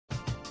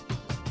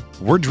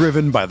We're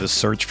driven by the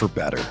search for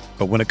better.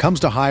 But when it comes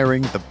to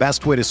hiring, the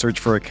best way to search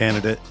for a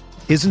candidate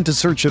isn't to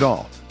search at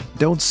all.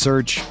 Don't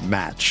search,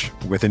 match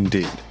with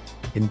Indeed.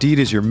 Indeed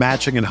is your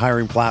matching and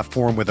hiring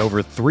platform with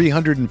over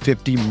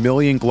 350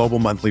 million global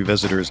monthly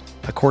visitors,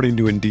 according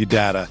to Indeed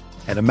data,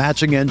 and a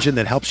matching engine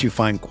that helps you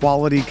find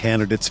quality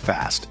candidates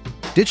fast.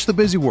 Ditch the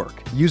busy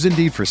work. Use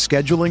Indeed for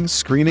scheduling,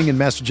 screening, and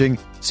messaging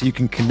so you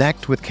can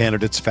connect with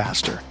candidates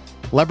faster.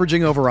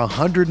 Leveraging over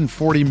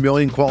 140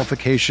 million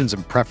qualifications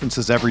and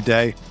preferences every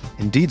day,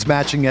 Indeed's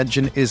matching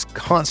engine is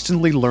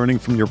constantly learning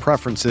from your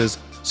preferences,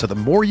 so the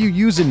more you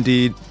use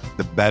Indeed,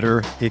 the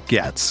better it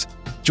gets.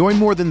 Join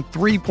more than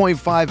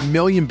 3.5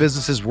 million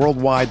businesses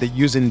worldwide that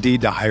use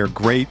Indeed to hire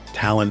great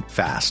talent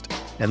fast.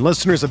 And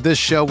listeners of this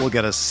show will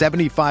get a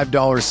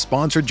 $75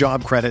 sponsored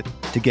job credit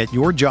to get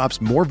your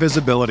jobs more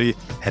visibility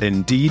at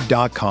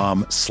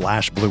Indeed.com/Blue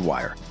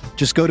Wire.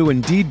 Just go to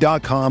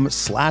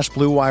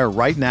Indeed.com/Blue Wire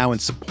right now and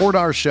support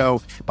our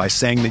show by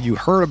saying that you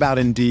heard about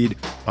Indeed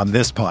on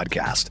this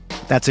podcast.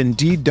 That's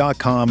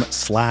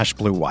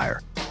Indeed.com/Blue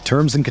Wire.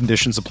 Terms and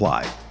conditions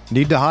apply.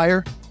 Need to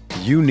hire?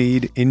 You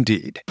need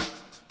Indeed.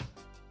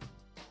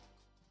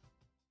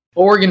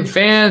 Oregon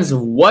fans,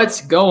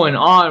 what's going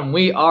on?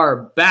 We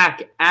are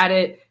back at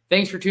it.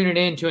 Thanks for tuning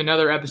in to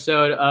another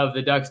episode of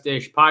the Ducks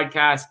Dish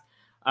podcast.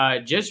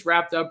 Just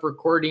wrapped up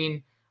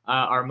recording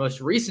our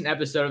most recent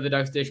episode of the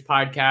Ducks Dish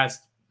podcast,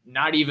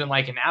 not even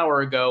like an hour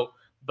ago.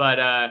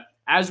 But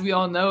as we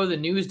all know, the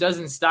news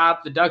doesn't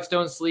stop, the Ducks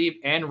don't sleep,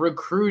 and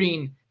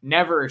recruiting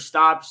never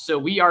stops. So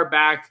we are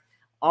back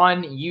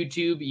on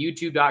YouTube.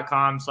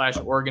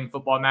 YouTube.com/Oregon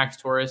Football. Max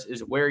Torres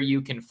is where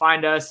you can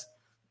find us.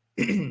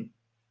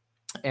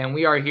 And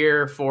we are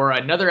here for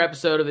another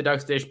episode of the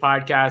Ducks Dish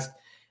podcast.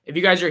 If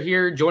you guys are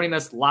here joining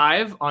us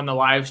live on the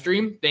live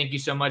stream, thank you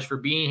so much for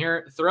being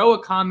here. Throw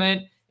a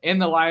comment in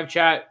the live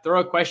chat. Throw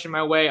a question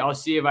my way. I'll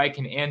see if I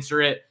can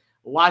answer it.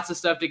 Lots of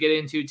stuff to get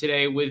into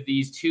today with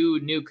these two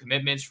new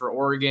commitments for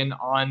Oregon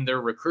on their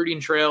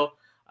recruiting trail.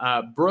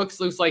 Brooks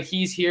looks like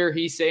he's here.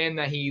 He's saying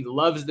that he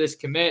loves this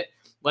commit.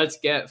 Let's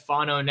get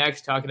Fano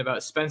next, talking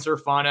about Spencer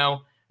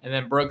Fano. And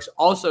then Brooks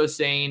also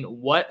saying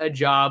what a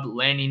job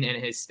Lanning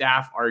and his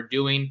staff are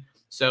doing.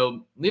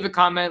 So leave a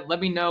comment. Let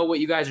me know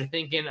what you guys are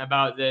thinking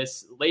about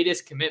this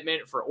latest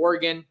commitment for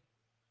Oregon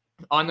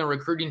on the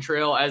recruiting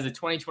trail as the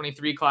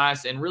 2023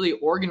 class. And really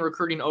Oregon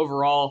recruiting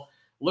overall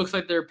looks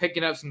like they're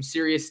picking up some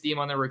serious steam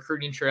on their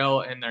recruiting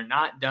trail, and they're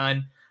not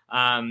done.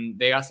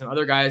 They got some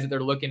other guys that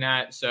they're looking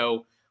at.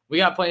 So we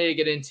got plenty to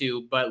get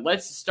into, but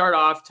let's start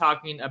off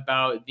talking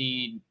about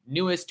the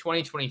newest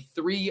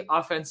 2023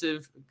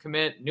 offensive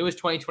commit, newest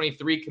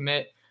 2023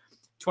 commit,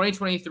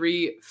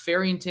 2023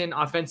 Farrington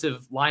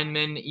offensive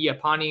lineman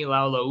Iapani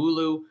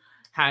Laulaulu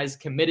has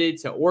committed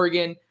to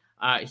Oregon.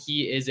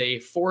 He is a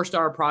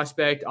 4-star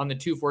prospect on the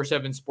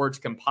 247 Sports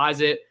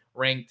Composite,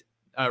 rated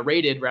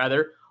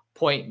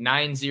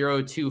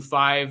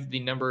 .9025, the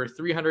number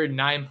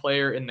 309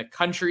 player in the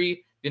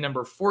country, the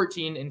number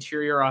 14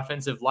 interior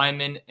offensive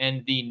lineman,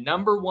 and the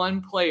number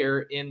 1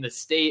 player in the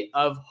state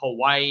of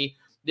Hawaii.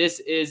 This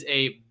is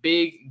a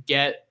big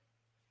get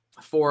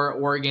for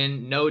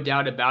Oregon, no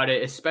doubt about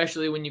it,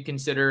 especially when you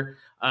consider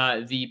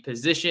the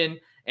position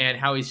and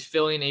how he's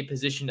filling a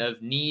position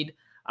of need.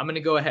 I'm going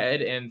to go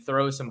ahead and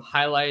throw some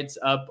highlights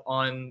up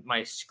on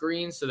my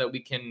screen so that we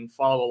can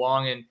follow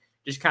along and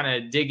just kind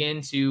of dig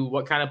into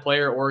what kind of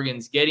player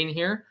Oregon's getting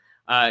here.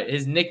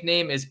 His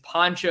nickname is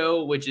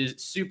Poncho, which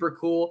is super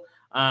cool.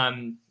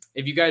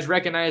 If you guys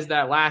recognize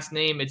that last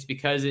name, it's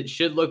because it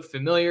should look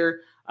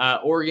familiar.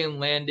 Oregon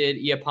landed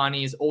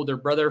Iapani's older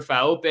brother,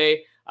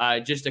 Faupe,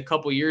 just a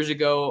couple years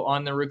ago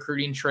on the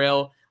recruiting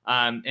trail.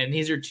 And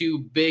these are two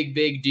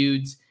big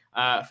dudes.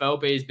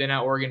 Faupe has been at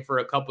Oregon for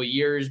a couple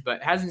years,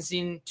 but hasn't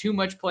seen too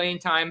much playing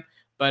time.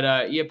 But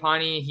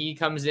Iapani, he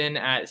comes in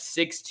at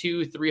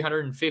 6'2",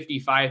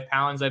 355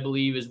 pounds, I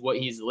believe, is what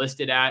he's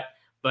listed at.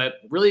 But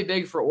really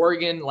big for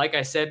Oregon, like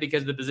I said,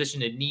 because of the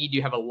position of need.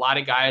 You have a lot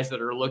of guys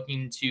that are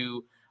looking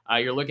to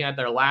you're looking at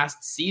their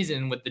last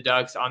season with the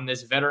Ducks on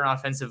this veteran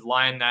offensive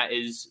line that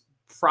is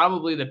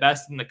probably the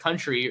best in the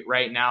country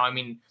right now. I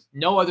mean,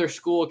 no other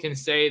school can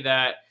say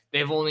that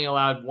they've only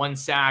allowed 1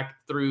 sack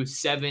through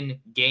 7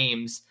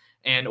 games.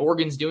 And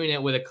Oregon's doing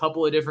it with a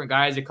couple of different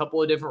guys, a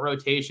couple of different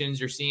rotations.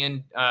 You're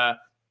seeing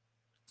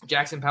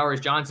Jackson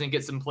Powers Johnson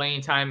get some playing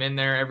time in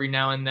there every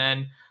now and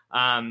then.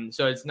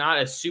 So it's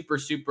not a super,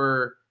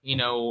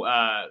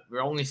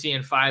 we're only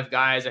seeing 5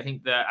 guys. I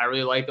think that I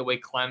really like the way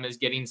Clem is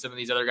getting some of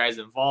these other guys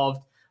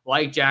involved,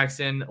 like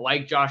Jackson,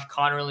 like Josh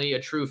Connerly,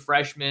 a true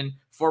freshman,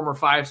 former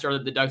 5-star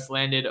that the Ducks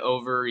landed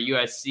over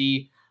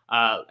USC.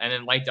 And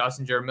then like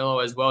Dawson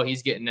Jaramillo as well,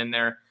 he's getting in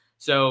there.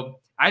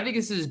 So I think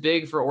this is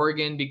big for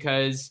Oregon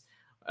because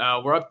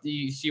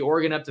you see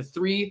Oregon up to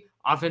 3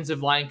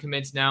 offensive line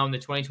commits now in the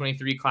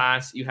 2023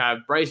 class. You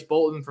have Bryce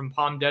Bolton from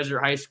Palm Desert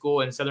High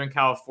School in Southern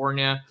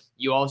California.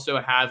 You also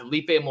have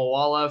Lipe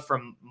Moala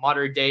from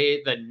Mater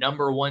Dei, the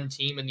number 1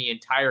 team in the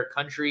entire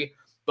country.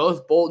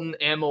 Both Bolton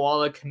and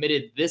Moala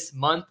committed this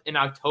month in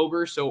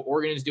October, so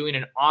Oregon is doing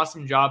an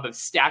awesome job of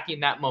stacking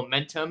that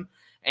momentum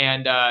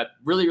And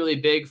really, really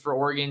big for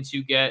Oregon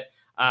to get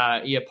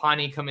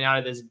Iapani coming out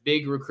of this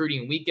big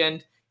recruiting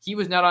weekend. He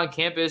was not on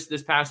campus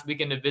this past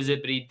weekend to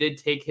visit, but he did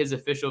take his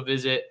official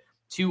visit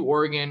to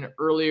Oregon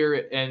earlier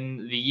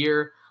in the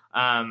year.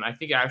 I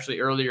think actually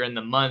earlier in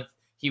the month,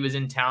 he was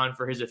in town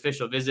for his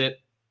official visit.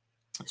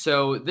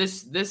 So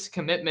this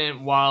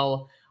commitment,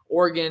 while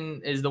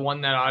Oregon is the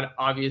one that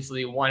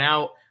obviously won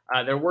out,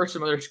 there were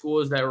some other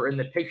schools that were in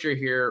the picture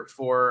here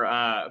for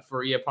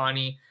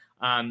Iapani.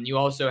 You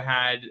also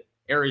had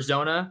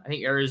Arizona. I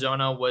think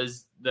Arizona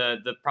was the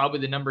probably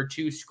the number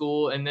 2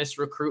 school in this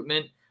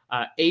recruitment.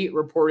 8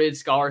 reported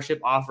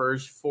scholarship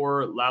offers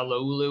for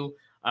Lalaulu.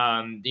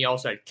 You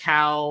also had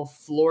Cal,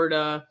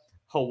 Florida,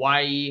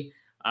 Hawaii,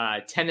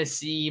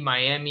 Tennessee,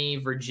 Miami,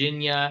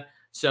 Virginia.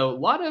 So a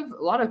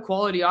lot of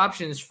quality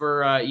options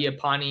for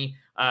Iapani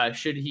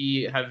should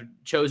he have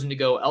chosen to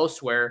go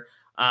elsewhere.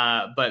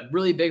 But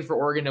really big for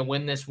Oregon to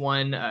win this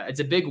one. It's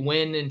a big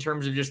win in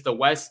terms of just the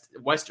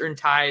Western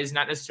ties,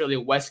 not necessarily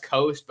West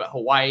Coast, but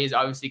Hawaii is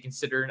obviously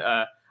considered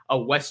a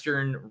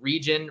Western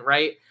region,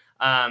 right?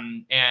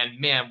 And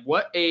man,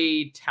 what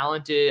a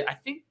talented, I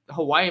think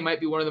Hawaii might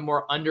be one of the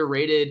more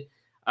underrated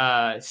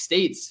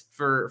states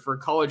for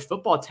college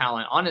football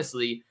talent,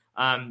 honestly.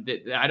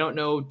 I don't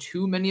know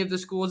too many of the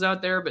schools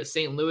out there, but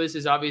St. Louis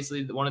is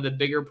obviously one of the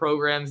bigger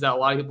programs that a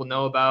lot of people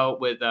know about,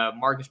 with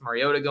Marcus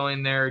Mariota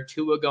going there,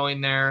 Tua going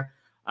there.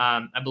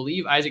 I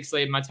believe Isaac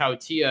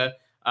Slade-Matautia,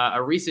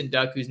 a recent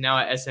Duck who's now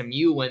at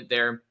SMU, went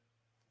there.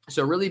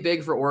 So really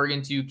big for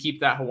Oregon to keep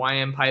that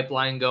Hawaiian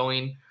pipeline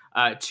going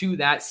to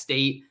that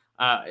state.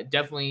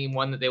 Definitely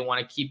one that they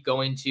want to keep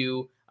going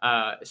to,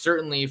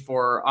 certainly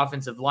for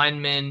offensive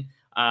linemen,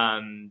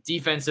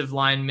 defensive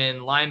linemen,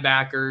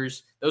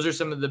 linebackers. Those are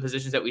some of the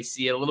positions that we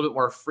see a little bit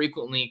more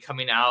frequently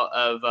coming out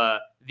of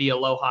the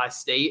Aloha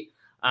State.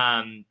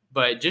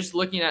 But just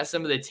looking at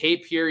some of the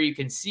tape here, you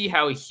can see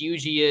how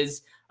huge he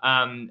is.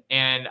 And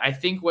I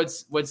think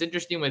what's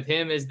interesting with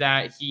him is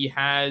that he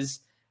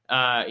has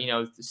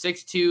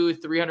 6'2",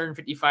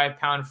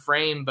 355-pound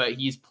frame, but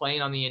he's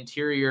playing on the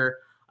interior.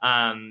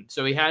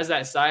 So he has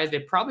that size. They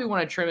probably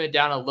want to trim it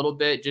down a little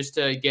bit just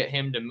to get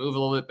him to move a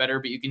little bit better,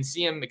 but you can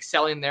see him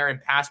excelling there in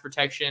pass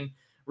protection.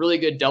 Really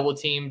good double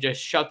team,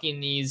 just shucking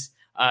these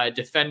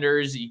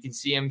defenders. You can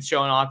see him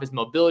showing off his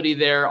mobility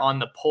there on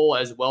the pole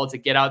as well to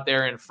get out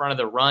there in front of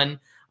the run.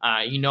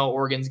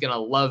 Oregon's going to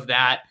love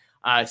that,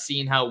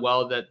 seeing how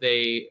well that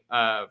they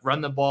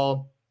run the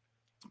ball.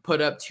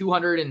 Put up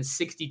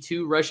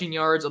 262 rushing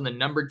yards on the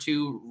number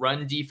 2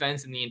 run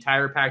defense in the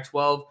entire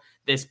Pac-12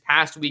 this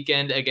past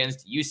weekend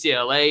against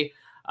UCLA.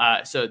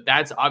 So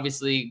that's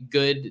obviously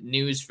good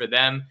news for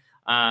them.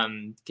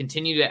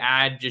 Continue to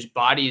add just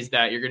bodies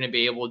that you're going to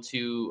be able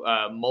to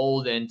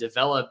mold and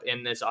develop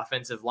in this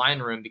offensive line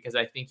room, because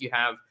I think you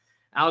have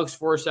Alex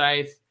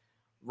Forsyth,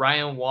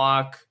 Ryan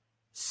Walk,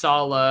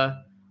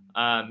 Sala,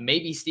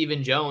 maybe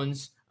Stephen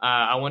Jones.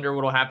 I wonder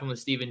what will happen with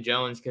Stephen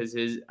Jones, because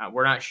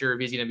we're not sure if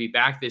he's going to be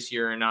back this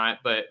year or not.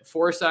 But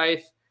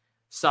Forsyth,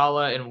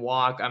 Sala, and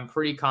Walk, I'm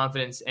pretty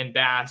confident, and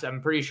Bass,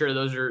 I'm pretty sure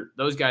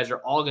those guys are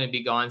all going to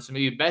be gone. So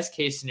maybe best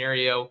case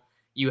scenario,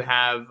 you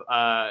have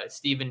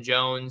Stephen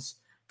Jones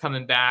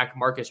coming back.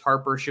 Marcus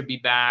Harper should be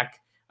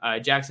back.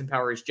 Jackson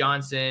Powers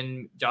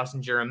Johnson,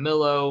 Justin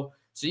Jaramillo.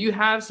 So you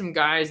have some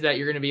guys that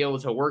you're going to be able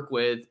to work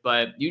with,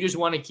 but you just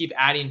want to keep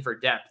adding for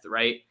depth,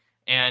 right?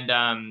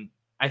 And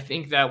I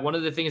think that one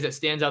of the things that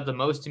stands out the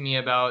most to me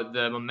about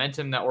the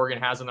momentum that Oregon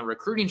has on the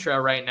recruiting trail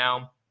right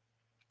now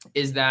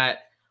is that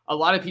a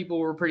lot of people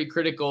were pretty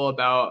critical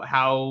about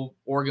how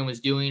Oregon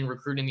was doing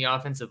recruiting the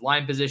offensive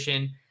line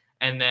position.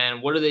 And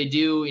then what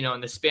do?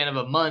 In the span of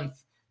a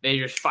month, they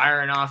just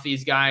firing off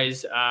these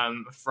guys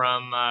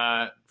from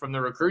the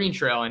recruiting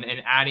trail and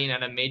adding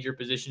at a major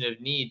position of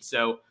need.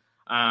 So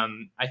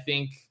I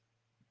think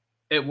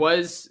it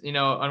was,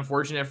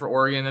 unfortunate for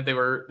Oregon that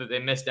they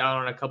missed out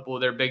on a couple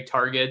of their big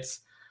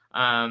targets.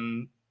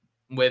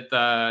 With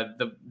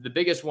the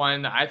biggest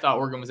one that I thought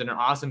Oregon was in an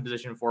awesome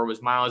position for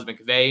was Miles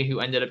McVay, who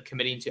ended up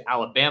committing to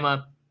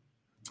Alabama.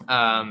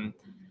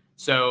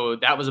 So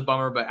that was a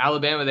bummer, but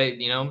Alabama,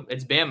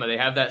 it's Bama. They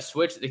have that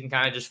switch that they can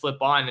kind of just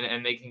flip on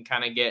and they can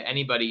kind of get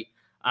anybody.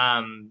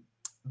 So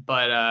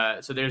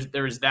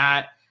there was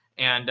that.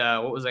 And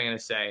what was I going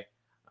to say?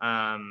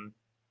 Kind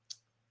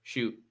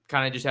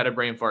of just had a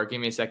brain fart. Give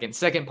me a second.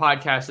 Second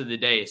podcast of the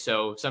day.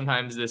 So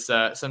sometimes this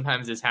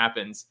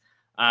happens.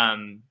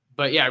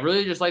 But yeah, I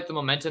really just like the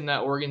momentum that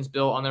Oregon's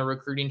built on their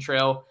recruiting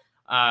trail.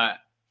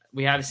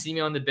 We have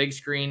Simi on the big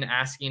screen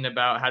asking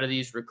about how do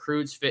these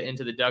recruits fit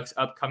into the Ducks'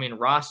 upcoming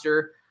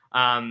roster.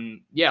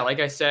 Like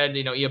I said,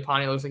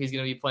 Iapani looks like he's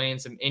going to be playing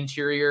some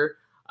interior,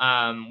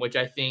 which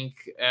I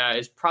think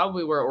is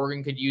probably where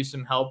Oregon could use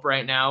some help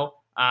right now.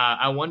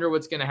 I wonder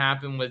what's going to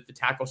happen with the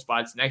tackle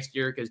spots next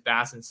year, because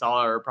Bass and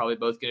Sala are probably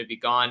both going to be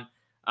gone.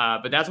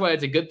 But that's why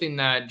it's a good thing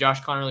that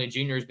Josh Connerly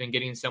Jr. has been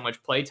getting so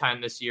much play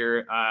time this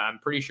year. I'm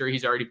pretty sure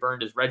he's already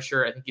burned his red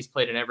shirt. I think he's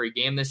played in every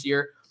game this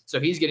year. So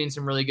he's getting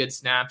some really good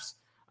snaps.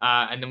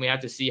 And then we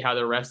have to see how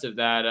the rest of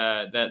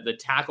the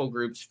tackle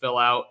groups fill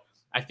out.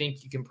 I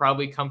think you can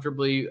probably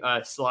comfortably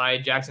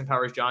slide Jackson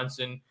Powers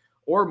Johnson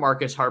or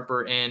Marcus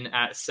Harper in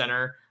at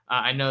center.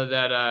 I know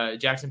that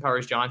Jackson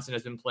Powers Johnson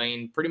has been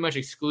playing pretty much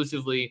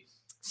exclusively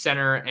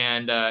center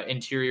and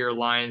interior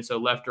line, so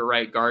left or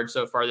right guard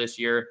so far this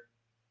year.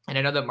 And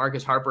I know that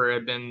Marcus Harper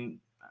had been,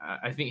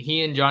 I think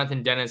he and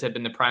Jonathan Dennis have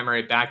been the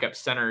primary backup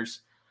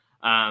centers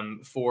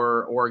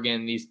for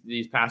Oregon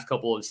these past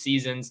couple of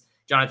seasons.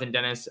 Jonathan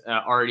Dennis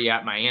already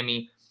at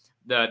Miami.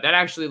 That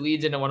actually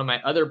leads into one of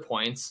my other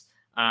points.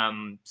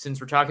 Since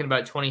we're talking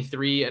about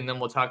 23, and then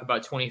we'll talk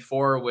about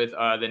 24 with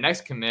the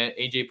next commit,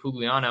 AJ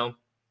Pugliano.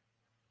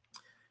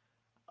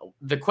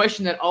 The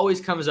question that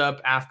always comes up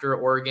after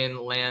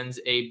Oregon lands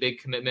a big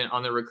commitment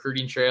on the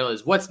recruiting trail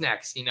is what's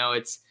next?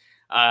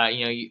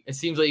 It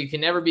seems like you can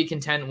never be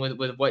content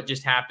with what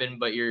just happened,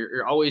 but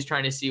you're always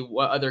trying to see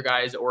what other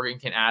guys Oregon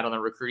can add on the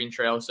recruiting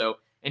trail. So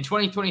in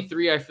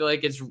 2023, I feel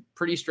like it's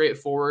pretty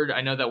straightforward.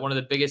 I know that one of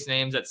the biggest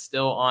names that's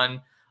still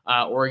on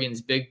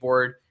Oregon's big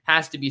board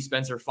has to be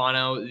Spencer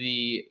Fano,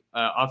 the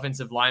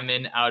offensive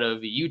lineman out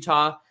of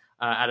Utah,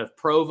 out of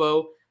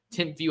Provo,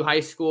 Timpview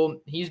High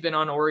School. He's been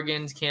on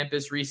Oregon's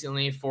campus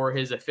recently for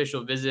his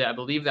official visit. I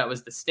believe that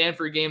was the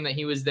Stanford game that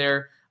he was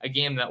there, a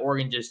game that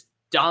Oregon just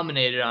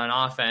dominated on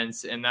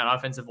offense, and that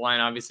offensive line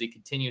obviously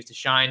continues to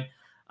shine.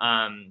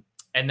 And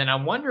then I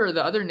wonder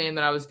the other name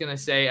that I was going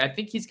to say, I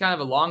think he's kind of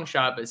a long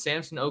shot, but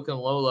Samson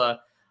Okunlola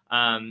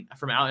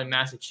from out in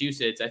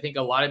Massachusetts. I think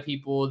a lot of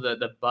people,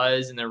 the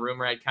buzz and the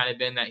rumor had kind of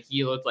been that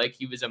he looked like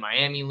he was a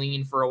Miami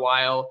lean for a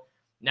while.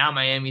 Now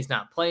Miami's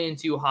not playing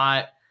too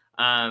hot.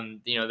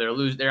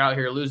 They're out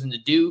here losing to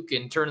Duke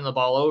and turning the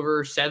ball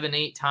over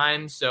 7-8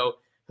 times. So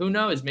who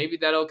knows? Maybe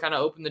that'll kind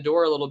of open the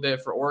door a little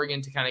bit for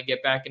Oregon to kind of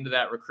get back into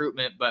that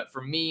recruitment. But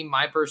for me,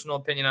 my personal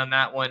opinion on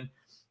that one,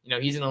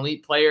 he's an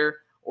elite player.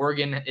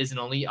 Oregon is an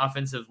elite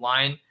offensive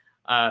line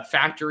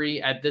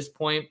factory at this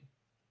point.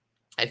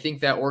 I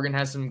think that Oregon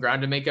has some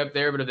ground to make up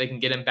there, but if they can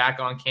get him back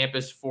on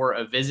campus for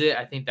a visit,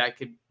 I think that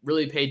could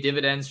really pay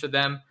dividends for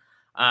them.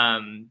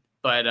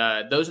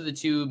 But those are the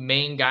two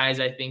main guys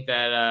I think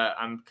that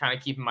I'm kind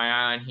of keeping my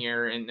eye on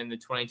here in the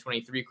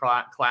 2023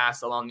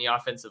 class along the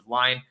offensive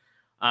line.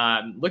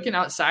 Looking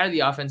outside of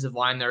the offensive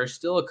line, there are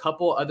still a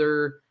couple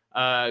other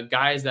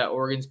guys that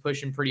Oregon's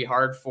pushing pretty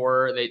hard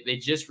for. They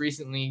just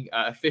recently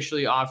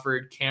officially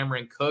offered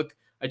Cameron Cook,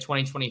 a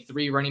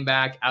 2023 running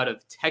back out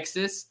of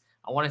Texas.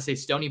 I want to say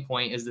Stony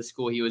Point is the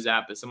school he was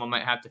at, but someone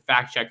might have to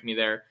fact check me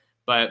there.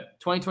 But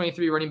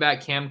 2023 running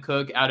back Cam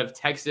Cook out of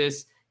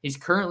Texas. He's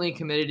currently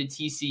committed to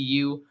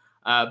TCU,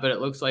 but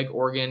it looks like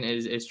Oregon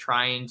is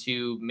trying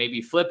to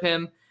maybe flip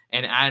him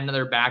and add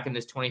another back in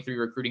this 23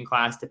 recruiting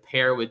class to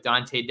pair with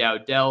Dante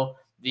Dowdell,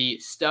 the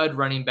stud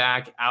running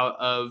back out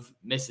of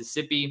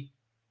Mississippi.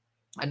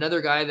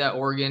 Another guy that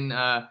Oregon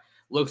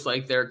looks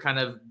like they're kind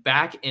of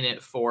back in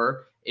it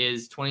for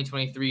is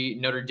 2023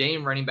 Notre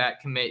Dame running back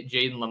commit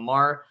Jaden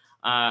Lamar.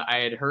 I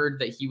had heard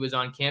that he was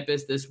on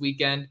campus this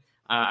weekend.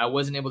 I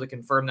wasn't able to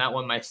confirm that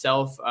one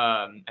myself.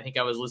 I think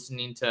I was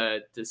listening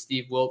to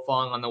Steve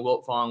Wiltfong on the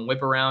Wiltfong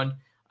Whip Around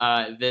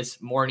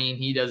this morning.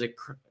 He does a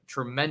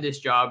tremendous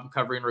job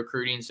covering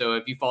recruiting. So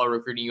if you follow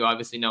recruiting, you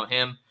obviously know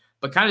him.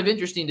 But kind of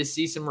interesting to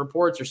see some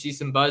reports or see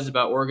some buzz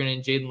about Oregon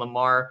and Jaden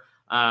Lamar.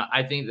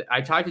 I think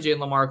I talked to Jaden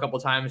Lamar a couple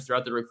times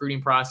throughout the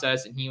recruiting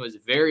process, and he was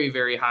very,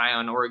 very high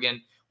on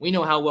Oregon. We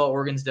know how well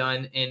Oregon's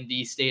done in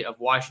the state of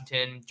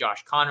Washington.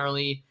 Josh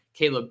Connerly,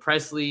 Caleb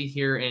Presley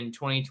here in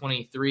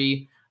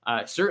 2023.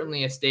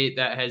 Certainly a state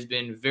that has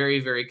been very,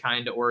 very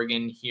kind to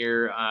Oregon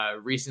here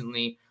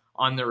recently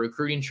on the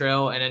recruiting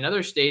trail, and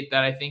another state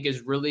that I think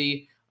is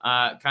really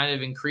kind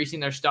of increasing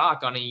their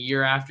stock on a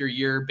year after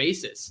year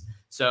basis.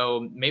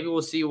 So maybe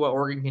we'll see what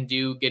Oregon can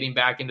do getting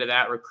back into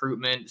that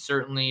recruitment.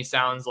 Certainly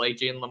sounds like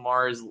Jaden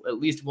Lamar is at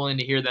least willing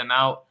to hear them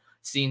out,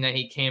 seeing that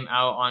he came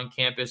out on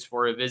campus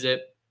for a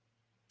visit.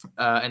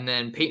 And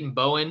then Peyton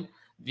Bowen,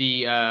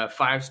 the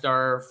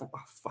 5-star,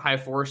 high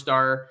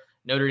 4-star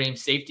Notre Dame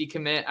safety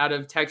commit out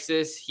of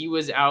Texas. He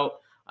was out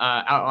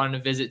on a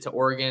visit to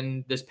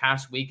Oregon this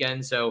past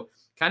weekend. So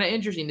kind of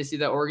interesting to see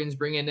that Oregon's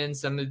bringing in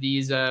some of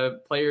these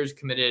players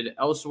committed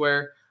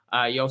elsewhere.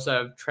 You also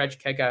have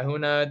Trech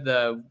Kekahuna,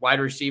 the wide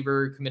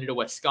receiver committed to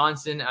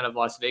Wisconsin out of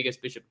Las Vegas,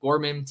 Bishop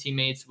Gorman,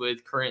 teammates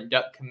with current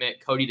Duck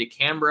commit Cody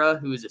DeCambra,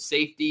 who is a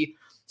safety.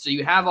 So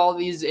you have all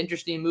these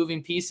interesting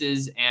moving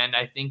pieces, and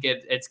I think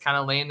it's kind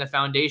of laying the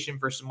foundation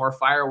for some more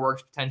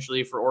fireworks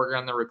potentially for Oregon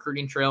on the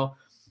recruiting trail.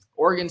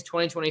 Oregon's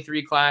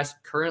 2023 class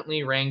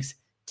currently ranks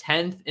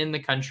 10th in the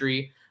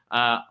country,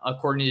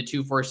 according to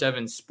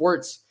 247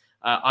 Sports,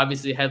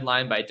 obviously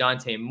headlined by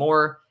Dante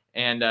Moore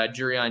and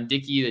Jurion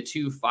Dickey, the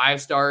 2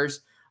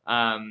 5-stars,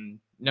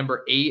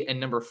 number 8 and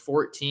number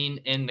 14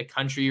 in the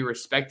country,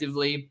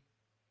 respectively.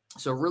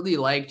 So really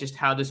like just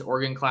how this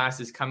Oregon class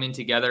is coming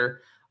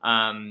together.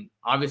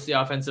 Obviously,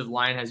 offensive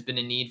line has been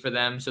a need for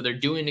them, so they're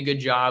doing a good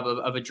job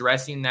of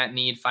addressing that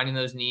need, finding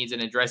those needs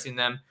and addressing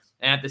them.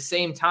 And at the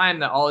same time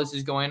that all this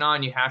is going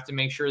on, you have to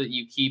make sure that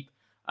you keep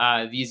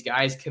these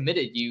guys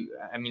committed.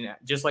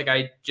 Just like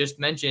I just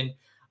mentioned,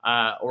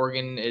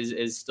 Oregon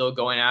is still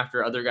going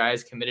after other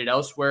guys committed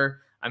elsewhere.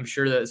 I'm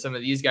sure that some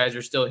of these guys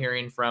are still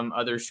hearing from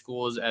other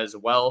schools as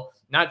well.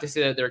 Not to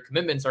say that their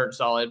commitments aren't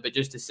solid, but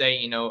just to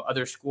say,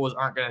 other schools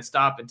aren't going to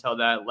stop until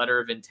that letter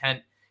of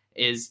intent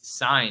is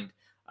signed.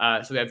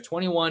 So we have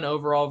 21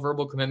 overall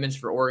verbal commitments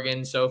for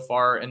Oregon so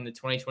far in the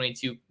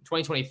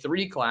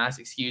 2023 class,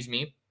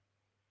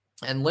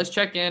 And let's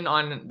check in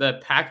on the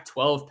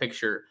Pac-12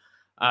 picture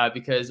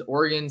because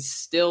Oregon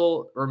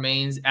still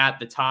remains at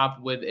the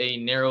top with a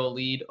narrow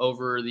lead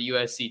over the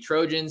USC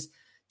Trojans.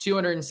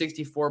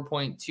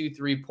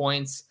 264.23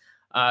 points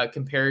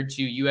compared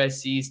to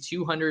USC's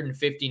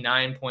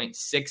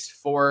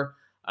 259.64.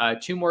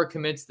 Two more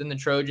commits than the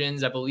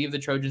Trojans. I believe the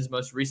Trojans'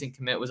 most recent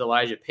commit was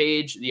Elijah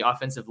Page, the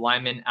offensive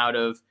lineman out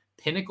of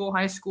Pinnacle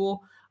High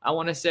School, I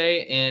want to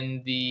say,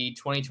 in the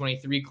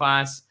 2023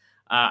 class.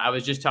 I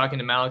was just talking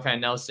to Malachi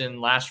Nelson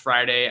last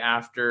Friday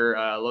after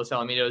Los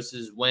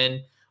Alamitos'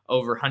 win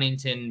over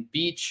Huntington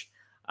Beach.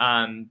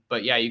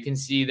 But yeah, you can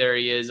see there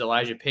he is,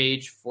 Elijah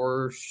Page,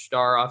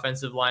 4-star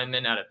offensive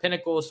lineman out of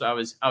Pinnacle. So I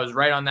was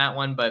right on that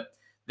one. But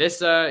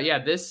this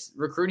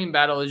recruiting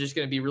battle is just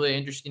going to be really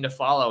interesting to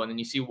follow. And then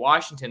you see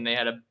Washington, they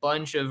had a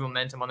bunch of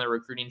momentum on their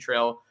recruiting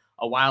trail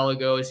a while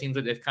ago. It seems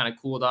like they've kind of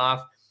cooled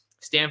off.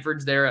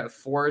 Stanford's there at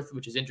 4th,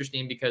 which is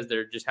interesting because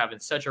they're just having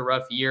such a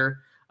rough year.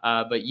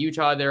 But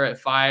Utah there at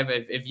 5.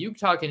 If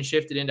Utah can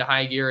shift it into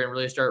high gear and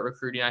really start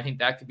recruiting, I think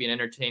that could be an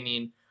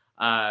entertaining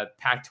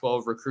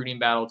Pac-12 recruiting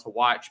battle to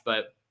watch.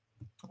 But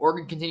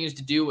Oregon continues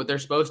to do what they're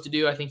supposed to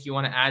do. I think you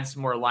want to add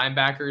some more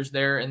linebackers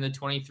there in the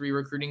 23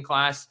 recruiting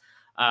class.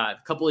 A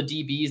couple of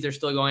DBs they're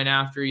still going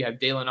after. You have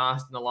Dalen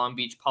Austin, the Long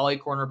Beach Poly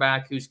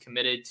cornerback, who's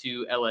committed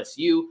to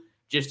LSU,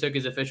 just took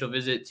his official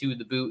visit to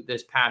the boot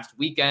this past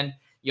weekend.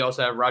 You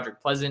also have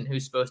Roderick Pleasant,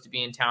 who's supposed to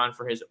be in town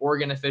for his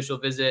Oregon official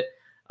visit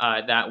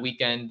that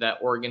weekend that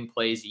Oregon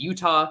plays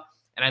Utah.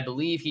 And I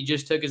believe he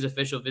just took his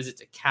official visit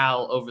to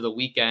Cal over the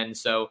weekend.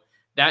 So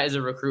that is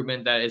a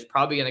recruitment that is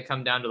probably going to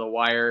come down to the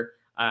wire.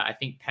 I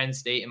think Penn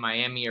State and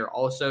Miami are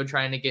also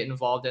trying to get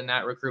involved in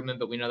that recruitment,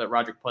 but we know that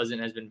Roderick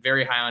Pleasant has been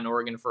very high on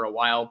Oregon for a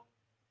while.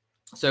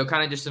 So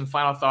kind of just some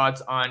final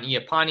thoughts on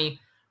Iapani.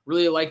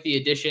 Really like the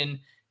addition.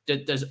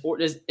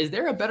 Is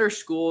there a better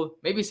school?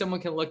 Maybe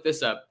someone can look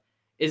this up.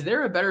 Is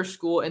there a better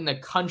school in the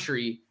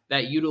country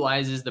that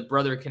utilizes the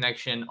brother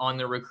connection on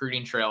the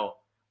recruiting trail?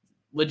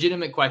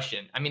 Legitimate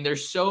question. I mean,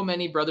 there's so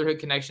many brotherhood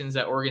connections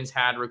that Oregon's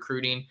had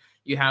recruiting.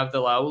 You have the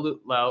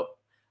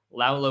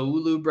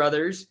Laulaulu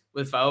brothers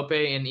with Faupe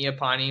and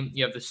Iapani.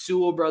 You have the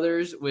Sewell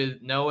brothers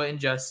with Noah and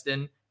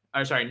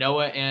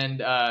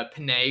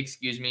Panay,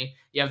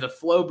 You have the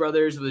Flo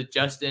brothers with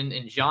Justin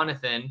and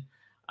Jonathan.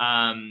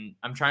 I'm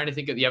trying to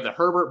think of, you have the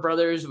Herbert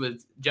brothers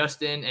with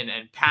Justin and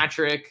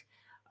Patrick.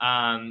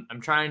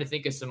 I'm trying to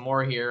think of some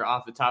more here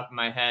off the top of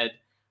my head.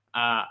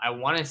 I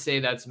want to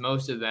say that's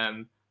most of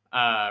them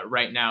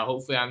right now.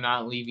 Hopefully I'm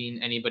not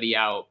leaving anybody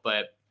out,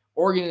 but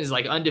Oregon is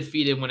like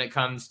undefeated when it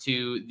comes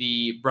to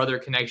the brother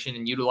connection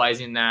and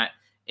utilizing that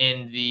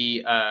in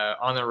the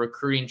on the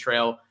recruiting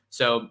trail.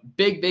 So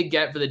big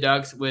get for the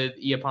Ducks with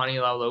Iapani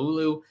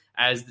Laulaulu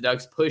as the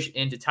Ducks push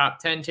into top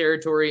 10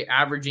 territory,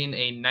 averaging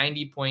a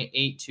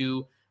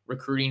 90.82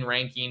 recruiting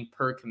ranking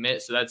per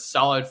commit. So that's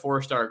solid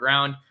 4-star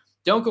ground.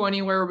 Don't go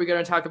anywhere. We're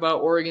going to talk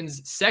about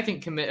Oregon's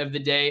second commit of the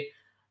day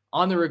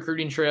on the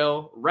recruiting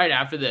trail right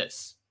after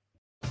this.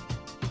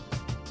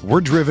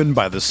 We're driven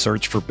by the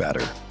search for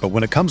better. But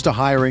when it comes to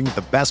hiring,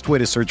 the best way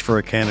to search for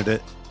a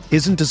candidate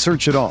isn't to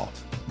search at all.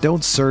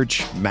 Don't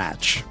search,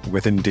 match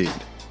with Indeed.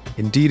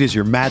 Indeed is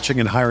your matching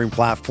and hiring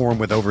platform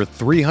with over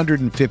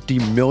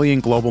 350 million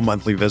global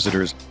monthly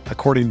visitors,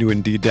 according to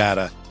Indeed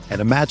data, and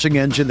a matching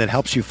engine that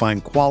helps you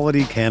find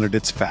quality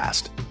candidates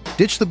fast.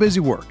 Ditch the busy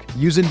work.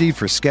 Use Indeed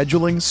for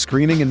scheduling,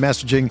 screening, and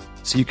messaging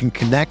so you can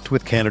connect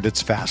with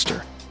candidates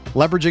faster.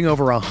 Leveraging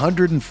over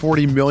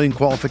 140 million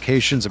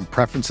qualifications and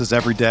preferences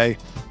every day,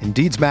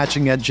 Indeed's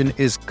matching engine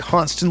is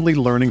constantly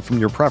learning from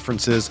your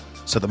preferences,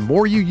 so the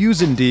more you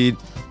use Indeed,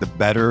 the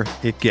better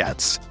it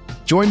gets.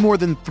 Join more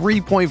than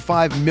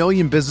 3.5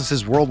 million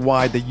businesses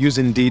worldwide that use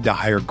Indeed to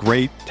hire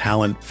great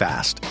talent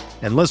fast.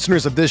 And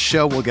listeners of this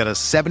show will get a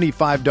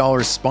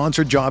 $75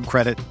 sponsored job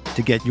credit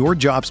to get your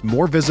jobs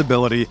more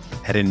visibility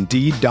at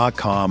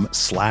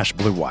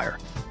Indeed.com/Blue Wire.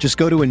 Just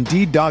go to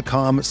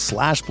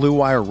Indeed.com/Blue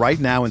Wire right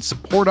now and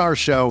support our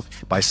show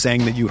by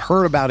saying that you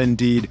heard about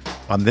Indeed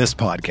on this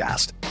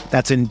podcast.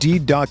 That's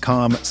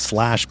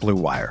Indeed.com/Blue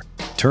Wire.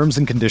 Terms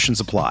and conditions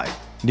apply.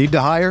 Need to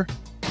hire?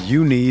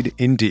 You need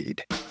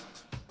Indeed.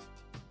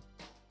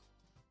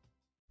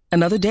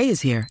 Another day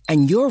is here,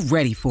 and you're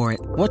ready for it.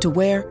 What to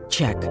wear?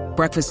 Check.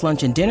 Breakfast,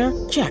 lunch, and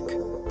dinner? Check.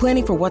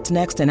 Planning for what's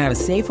next and how to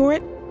save for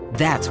it?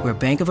 That's where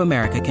Bank of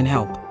America can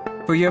help.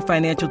 For your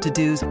financial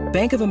to-dos,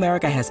 Bank of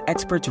America has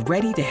experts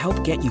ready to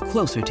help get you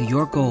closer to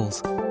your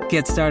goals.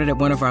 Get started at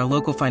one of our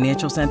local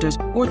financial centers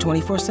or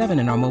 24/7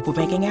 in our mobile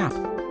banking app.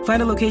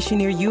 Find a location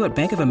near you at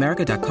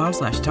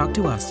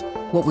bankofamerica.com/talktous.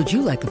 What would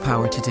you like the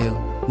power to do?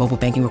 Mobile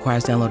banking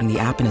requires downloading the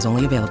app and is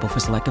only available for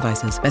select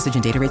devices. Message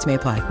and data rates may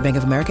apply. Bank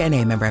of America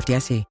NA, member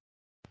FDIC.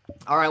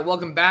 All right,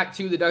 welcome back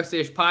to the Duck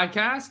Station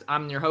Podcast.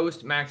 I'm your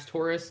host, Max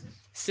Torres,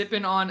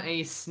 sipping on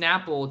a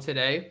Snapple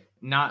today.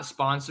 Not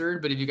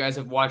sponsored, but if you guys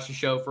have watched the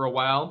show for a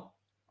while,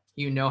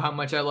 you know how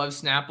much I love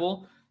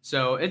Snapple.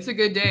 So it's a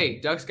good day.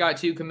 Ducks got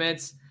 2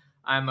 commits.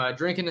 I'm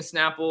drinking a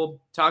Snapple,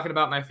 talking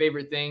about my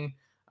favorite thing,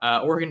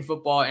 Oregon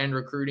football and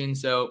recruiting.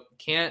 So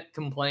can't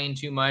complain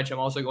too much. I'm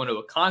also going to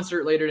a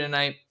concert later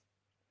tonight.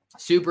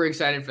 Super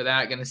excited for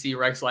that. Going to see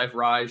Rex Life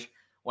Raj,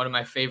 one of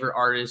my favorite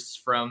artists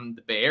from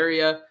the Bay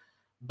Area.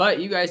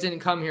 But you guys didn't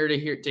come here to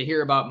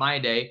hear about my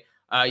day.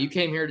 You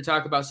came here to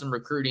talk about some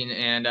recruiting,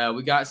 and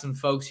we got some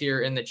folks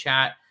here in the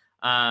chat.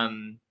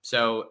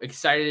 So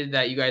excited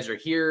that you guys are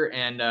here,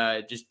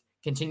 and just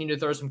continue to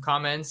throw some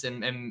comments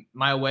and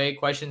my way,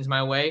 questions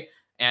my way,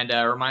 and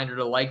a reminder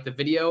to like the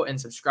video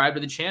and subscribe to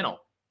the channel.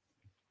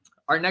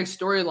 Our next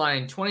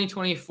storyline,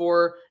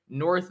 2024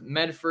 North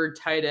Medford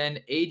tight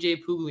end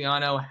AJ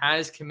Pugliano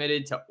has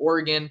committed to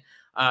Oregon.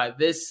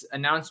 This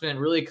announcement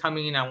really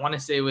coming in, I want to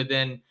say,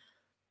 within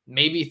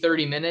maybe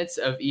 30 minutes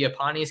of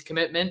Iapani's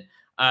commitment.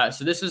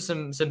 So this is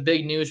some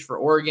big news for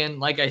Oregon.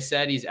 Like I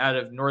said, he's out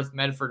of North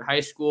Medford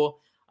High School.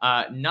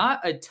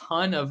 Not a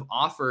ton of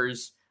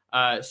offers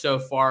so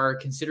far,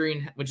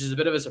 considering, which is a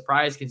bit of a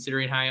surprise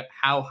considering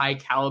how high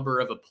caliber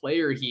of a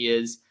player he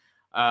is.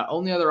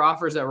 Only other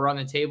offers that were on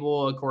the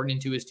table, according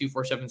to his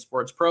 247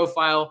 Sports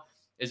profile,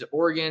 is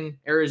Oregon,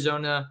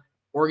 Arizona,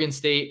 Oregon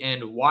State,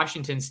 and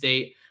Washington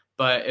State.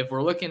 But if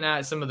we're looking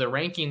at some of the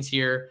rankings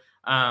here,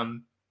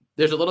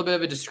 there's a little bit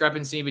of a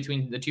discrepancy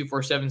between the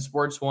 247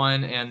 Sports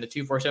one and the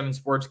 247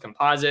 Sports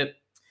composite.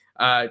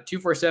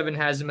 247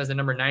 has him as the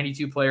number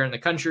 92 player in the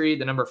country,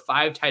 the number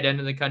 5 tight end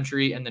in the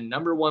country, and the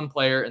number 1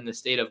 player in the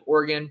state of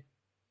Oregon.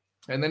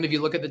 And then if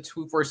you look at the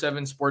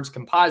 247 Sports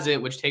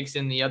composite, which takes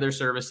in the other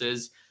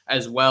services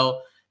as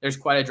well, there's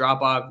quite a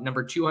drop-off.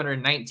 Number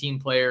 219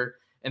 player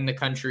in the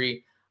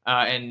country,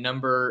 and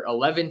number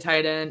 11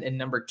 tight end and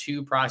number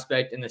 2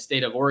 prospect in the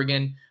state of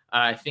Oregon.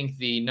 I think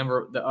the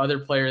other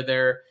player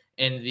there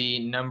in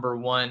the number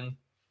one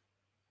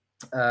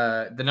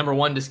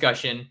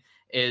discussion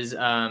is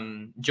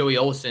Joey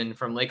Olson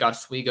from Lake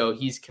Oswego.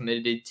 He's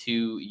committed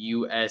to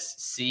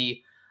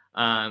USC.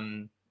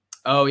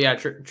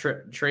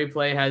 Trey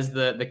Play has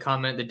the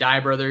comment, the Dye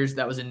brothers.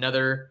 That was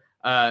another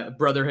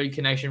brotherhood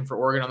connection for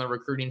Oregon on the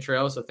recruiting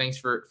trail. So thanks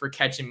for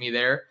catching me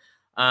there.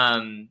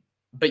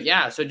 But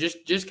yeah, so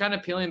just kind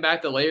of peeling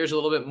back the layers a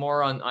little bit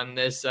more on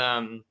this.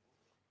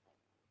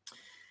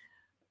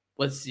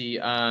 Let's see.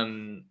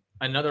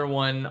 Another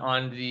one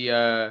on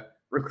the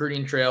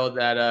recruiting trail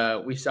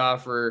that we saw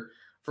for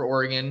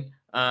Oregon.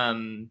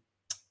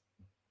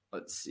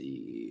 Let's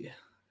see.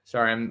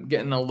 Sorry, I'm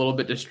getting a little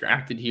bit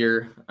distracted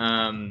here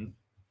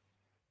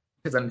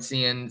because I'm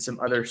seeing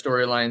some other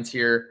storylines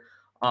here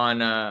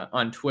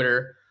on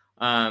Twitter.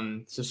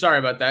 So sorry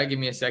about that. Give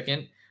me a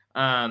second.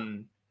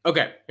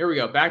 Okay, here we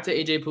go. Back to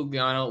AJ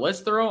Pugliano.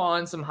 Let's throw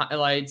on some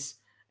highlights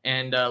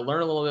and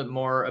learn a little bit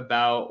more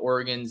about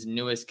Oregon's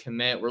newest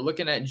commit. We're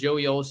looking at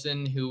Joey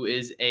Olson, who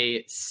is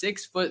a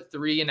 6'3.5",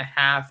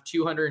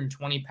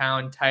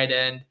 220-pound tight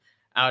end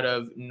out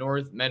of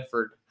North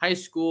Medford High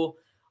School,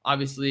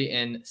 obviously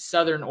in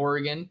Southern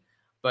Oregon.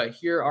 But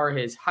here are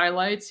his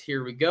highlights.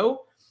 Here we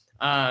go.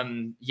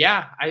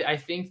 I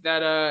think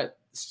that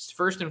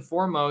first and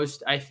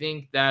foremost, I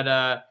think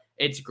that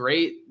it's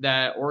great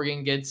that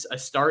Oregon gets a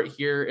start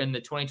here in the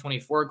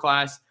 2024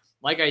 class.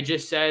 Like I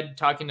just said,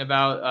 talking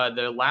about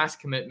the last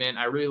commitment,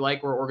 I really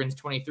like where Oregon's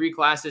 23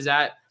 class is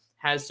at.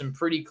 Has some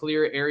pretty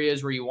clear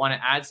areas where you want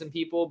to add some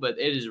people, but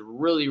it is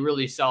really,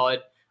 really solid.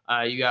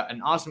 You got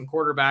an awesome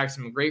quarterback,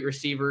 some great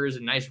receivers,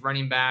 a nice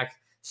running back,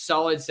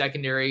 solid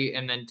secondary,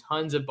 and then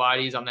tons of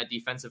bodies on that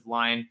defensive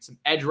line. Some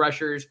edge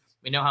rushers.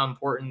 We know how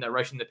important that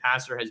rushing the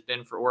passer has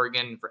been for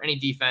Oregon, for any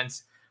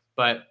defense.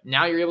 But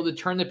now you're able to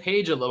turn the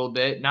page a little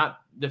bit. Not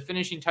the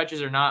finishing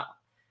touches are not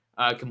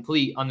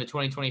complete on the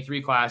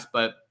 2023 class,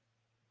 but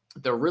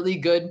the really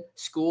good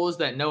schools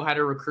that know how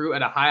to recruit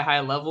at a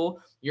high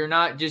level, you're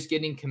not just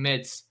getting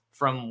commits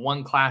from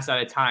one class at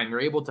a time.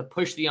 You're able to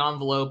push the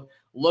envelope,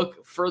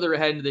 look further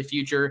ahead into the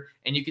future,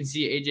 and you can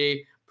see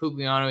AJ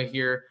Pugliano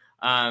here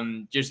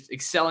just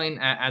excelling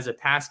as a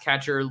pass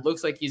catcher.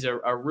 Looks like he's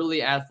a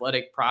really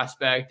athletic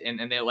prospect, and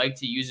they like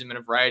to use him in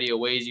a variety of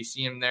ways. You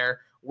see him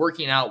there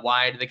working out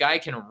wide. The guy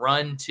can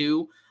run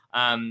too,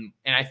 and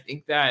I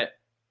think that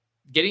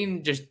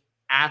getting just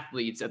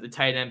athletes at the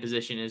tight end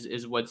position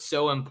is what's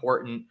so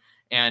important.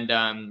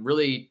 And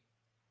really,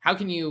 how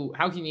can you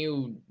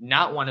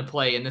not want to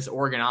play in this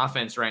Oregon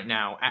offense right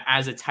now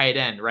as a tight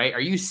end, right?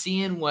 Are you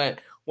seeing what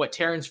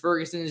Terrence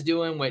Ferguson is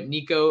doing, what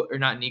Maliki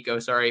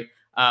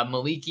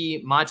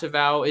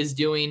Matavao is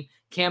doing?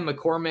 Cam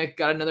McCormick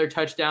got another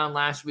touchdown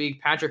last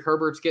week. Patrick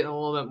Herbert's getting a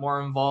little bit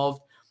more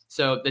involved.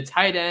 So the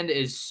tight end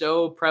is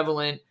so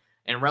prevalent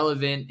and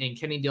relevant in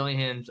Kenny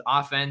Dillingham's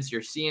offense.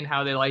 You're seeing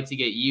how they like to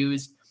get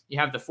used. You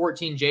have the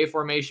 14J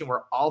formation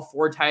where all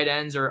 4 tight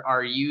ends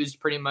are used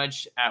pretty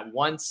much at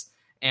once,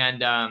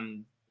 and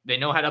they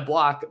know how to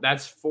block.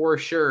 That's for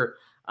sure.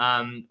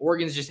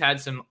 Oregon's just had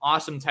some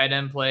awesome tight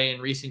end play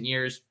in recent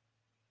years.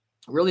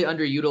 really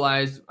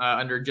underutilized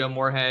under Joe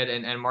Moorhead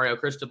and Mario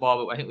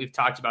Cristobal, but I think we've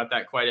talked about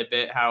that quite a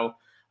bit, how,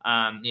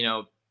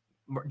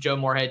 Joe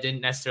Moorhead didn't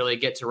necessarily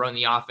get to run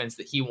the offense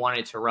that he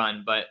wanted to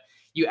run. But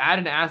you add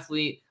an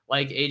athlete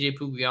like AJ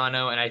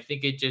Pugliano, and I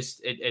think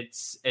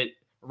it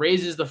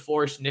raises the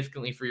floor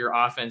significantly for your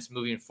offense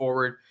moving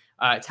forward.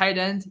 Tight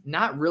end,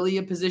 not really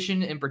a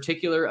position in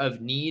particular of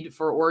need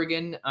for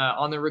Oregon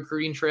on the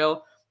recruiting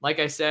trail. Like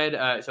I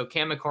said, so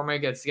Cam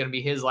McCormick, it's going to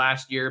be his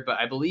last year, but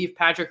I believe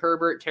Patrick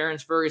Herbert,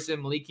 Terrence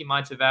Ferguson, Maliki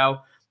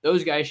Montevau,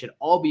 those guys should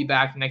all be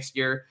back next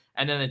year.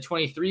 And then the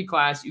 23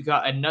 class, you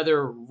got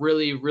another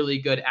really, really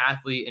good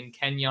athlete in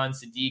Kenyon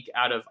Sadiq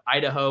out of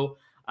Idaho.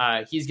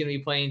 He's going to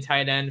be playing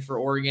tight end for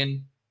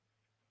Oregon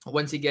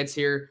once he gets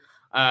here.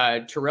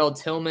 Terrell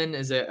Tillman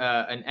is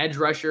an edge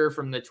rusher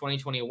from the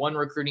 2021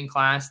 recruiting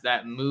class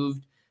that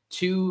moved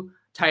to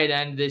tight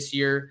end this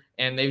year,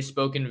 and they've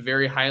spoken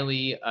very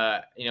highly,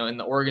 in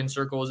the Oregon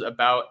circles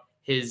about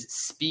his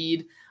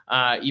speed.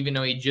 Even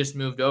though he just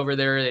moved over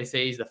there, they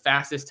say he's the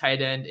fastest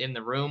tight end in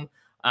the room.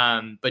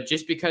 But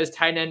just because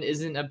tight end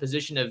isn't a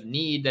position of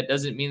need, that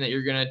doesn't mean that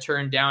you're going to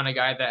turn down a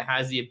guy that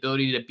has the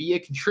ability to be a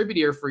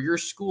contributor for your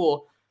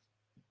school,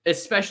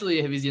 especially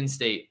if he's in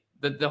state.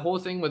 The whole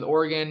thing with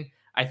Oregon,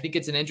 I think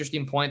it's an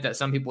interesting point that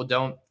some people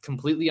don't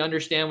completely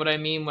understand what I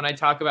mean when I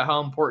talk about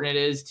how important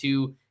it is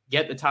to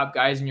get the top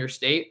guys in your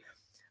state.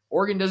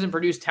 Oregon doesn't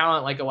produce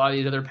talent like a lot of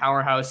these other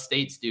powerhouse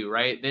states do,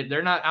 right?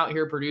 They're not out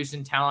here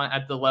producing talent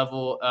at the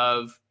level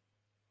of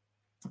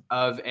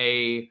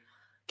a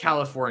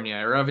California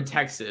or of a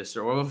Texas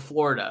or of a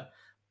Florida.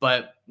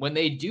 But when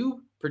they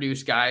do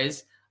produce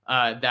guys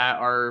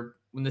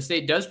when the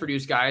state does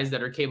produce guys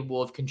that are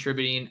capable of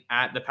contributing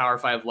at the Power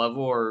 5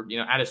 level or,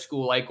 at a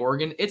school like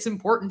Oregon, it's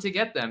important to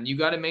get them. You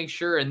got to make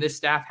sure, and this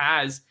staff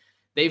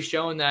they've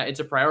shown that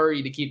it's a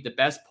priority to keep the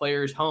best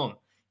players home.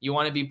 You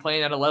want to be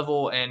playing at a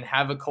level and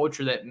have a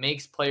culture that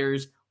makes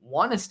players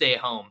want to stay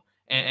home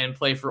and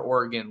play for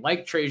Oregon,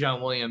 like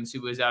Trajan Williams,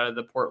 who was out of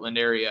the Portland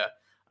area,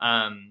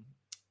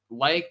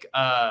 like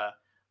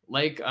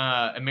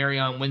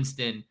Marion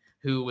Winston,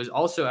 who was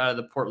also out of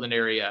the Portland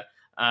area.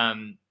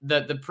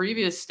 The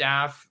previous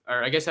staff,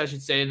 or I guess I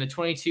should say in the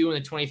 22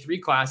 and the 23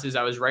 classes,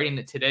 I was writing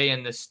it today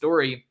in this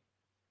story,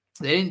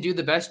 they didn't do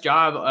the best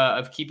job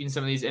of keeping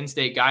some of these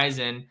in-state guys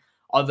in,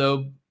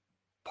 although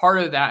part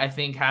of that, I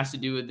think, has to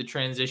do with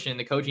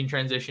the coaching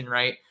transition,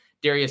 right?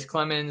 Darius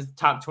Clemens,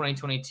 top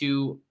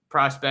 2022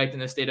 prospect in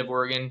the state of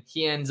Oregon,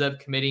 he ends up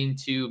committing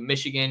to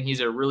Michigan. He's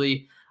a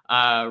really,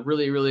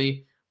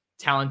 really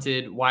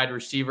talented wide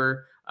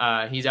receiver.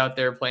 He's out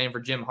there playing for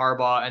Jim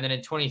Harbaugh. And then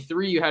in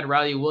 23, you had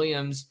Riley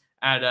Williams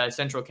at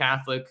Central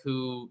Catholic,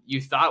 who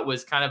you thought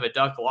was kind of a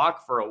duck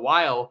lock for a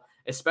while,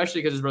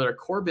 especially because his brother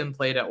Corbin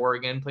played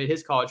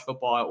his college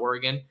football at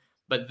Oregon.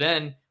 But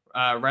then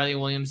Riley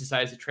Williams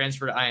decides to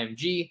transfer to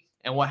IMG.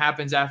 And what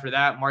happens after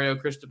that? Mario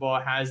Cristobal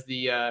has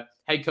the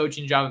head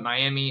coaching job at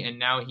Miami, and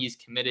now he's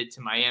committed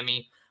to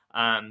Miami.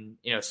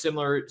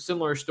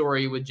 Similar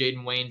story with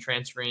Jaden Wayne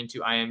transferring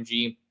to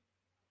IMG.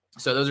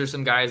 So those are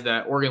some guys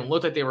that Oregon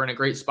looked like they were in a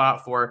great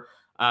spot for,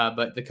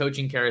 but the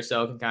coaching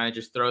carousel can kind of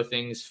just throw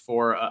things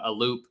for a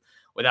loop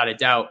without a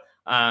doubt.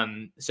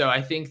 So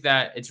I think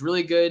that it's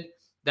really good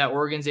that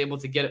Oregon's able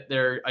to get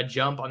a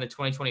jump on the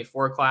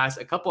 2024 class.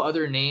 A couple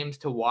other names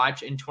to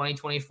watch in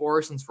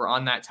 2024, since we're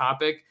on that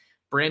topic.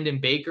 Brandon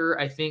Baker,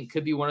 I think,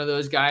 could be one of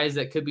those guys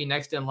that could be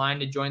next in line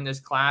to join this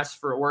class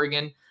for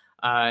Oregon.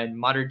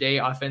 Modern day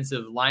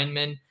offensive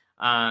lineman.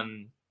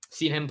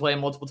 Seen him play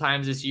multiple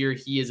times this year.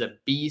 He is a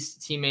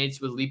beast.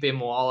 Teammates with Lipe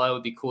Moala. It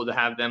would be cool to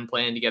have them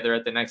playing together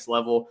at the next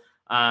level.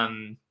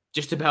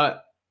 Just about,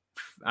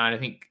 I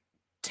think,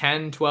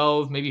 10,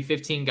 12, maybe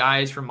 15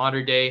 guys from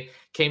Modern Day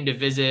came to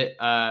visit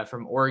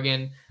from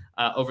Oregon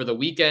over the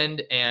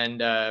weekend, and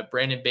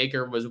Brandon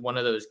Baker was one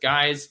of those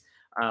guys.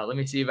 Let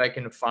me see if I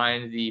can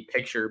find the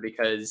picture,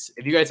 because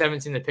if you guys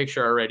haven't seen the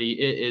picture already,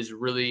 it is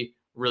really,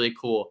 really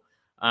cool.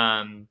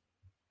 So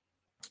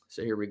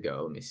here we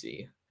go. Let me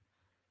see.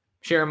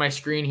 Sharing my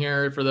screen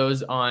here for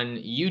those on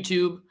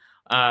YouTube.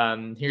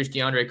 Here's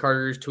DeAndre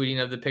Carter's tweeting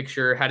of the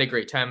picture. Had a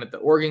great time at the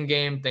Oregon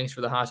game. Thanks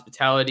for the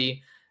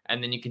hospitality.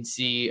 And then you can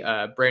see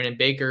Brandon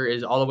Baker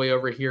is all the way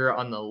over here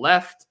on the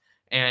left.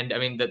 And I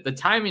mean, the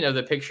timing of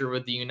the picture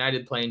with the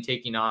United plane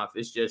taking off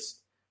is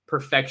just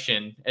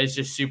perfection. It's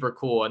just super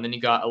cool. And then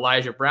you got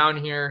Elijah Brown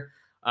here,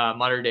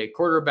 modern day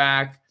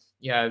quarterback.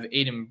 You have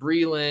Aiden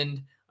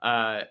Breland,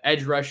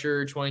 edge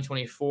rusher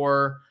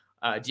 2024.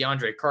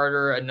 DeAndre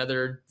Carter,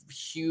 another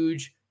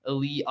huge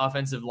elite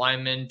offensive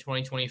lineman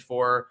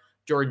 2024.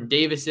 Jordan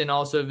Davison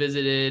also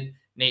visited.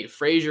 Nate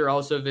Frazier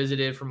also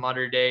visited from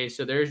Modern Day.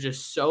 So there's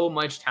just so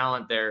much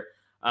talent there.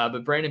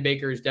 But Brandon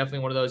Baker is definitely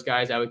one of those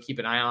guys I would keep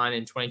an eye on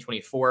in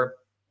 2024.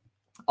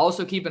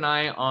 Also keep an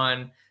eye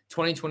on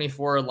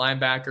 2024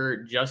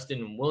 linebacker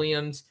Justin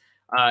Williams.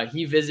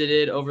 He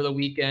visited over the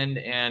weekend,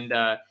 and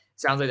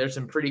sounds like there's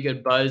some pretty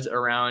good buzz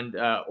around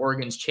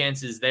Oregon's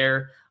chances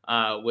there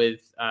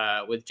with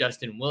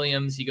Justin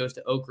Williams. He goes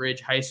to Oak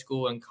Ridge High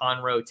School in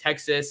Conroe,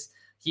 Texas.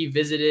 He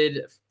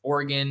visited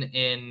Oregon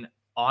in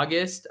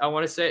August, I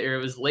want to say, or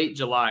it was late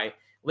July.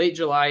 Late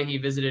July, he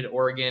visited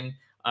Oregon,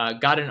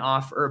 got an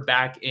offer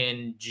back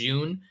in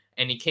June,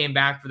 and he came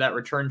back for that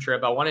return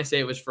trip. I want to say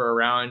it was for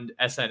around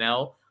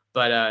SNL,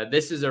 but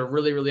this is a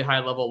really, really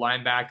high-level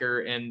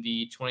linebacker in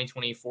the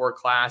 2024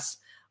 class,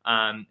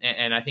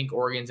 and I think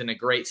Oregon's in a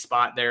great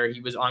spot there.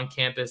 He was on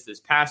campus this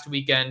past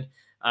weekend,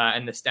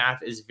 and the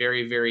staff is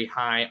very, very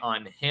high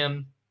on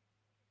him.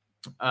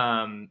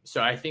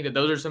 So I think that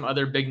those are some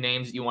other big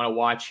names that you want to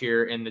watch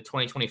here in the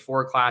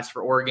 2024 class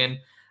for Oregon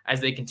as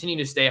they continue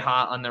to stay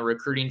hot on the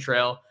recruiting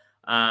trail.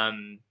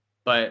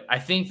 But I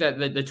think that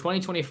the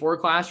 2024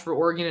 class for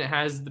Oregon, it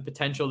has the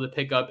potential to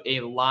pick up a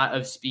lot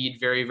of speed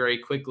very, very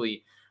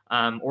quickly.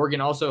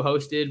 Oregon also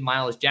hosted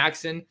Miles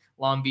Jackson,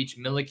 Long Beach,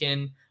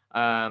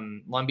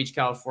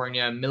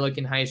 California,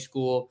 Millikan High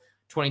School,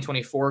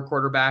 2024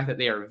 quarterback that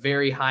they are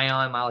very high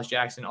on. Miles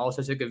Jackson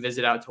also took a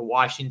visit out to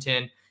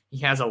Washington. He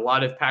has a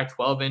lot of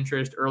Pac-12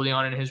 interest early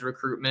on in his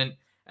recruitment.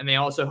 And they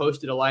also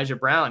hosted Elijah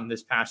Brown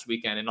this past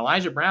weekend. And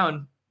Elijah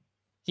Brown,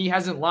 he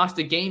hasn't lost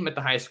a game at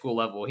the high school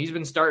level. He's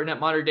been starting at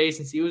Mater Dei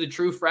since he was a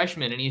true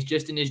freshman, and he's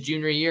just in his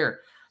junior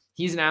year.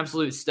 He's an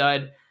absolute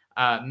stud.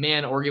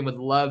 Man, Oregon would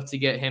love to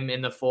get him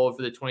in the fold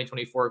for the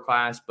 2024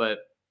 class, but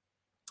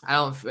I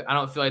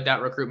don't feel like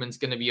that recruitment's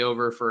going to be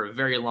over for a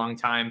very long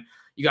time.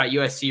 You got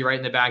USC right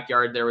in the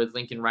backyard there with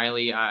Lincoln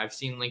Riley. I've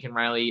seen Lincoln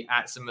Riley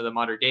at some of the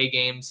Mater Dei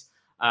games.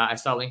 I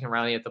saw Lincoln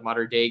Riley at the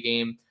Mater Dei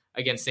game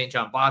against St.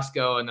 John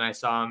Bosco, and then I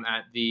saw him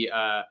at the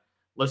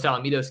Los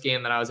Alamitos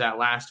game that I was at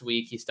last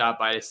week. He stopped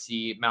by to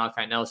see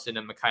Malachi Nelson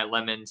and Mekhi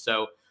Lemon.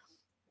 So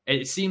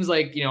it seems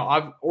like,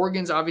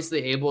 Oregon's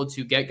obviously able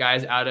to get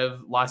guys out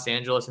of Los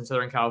Angeles and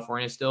Southern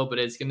California still, but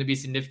it's going to be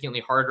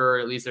significantly harder, or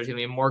at least there's going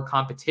to be more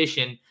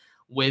competition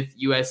with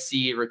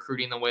USC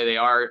recruiting the way they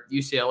are.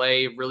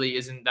 UCLA really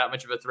isn't that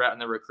much of a threat on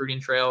the recruiting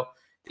trail.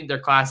 I think their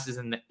class is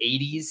in the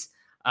 80s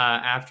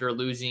after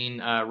losing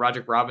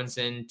Roderick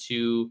Robinson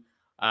to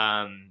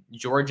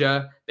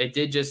Georgia. They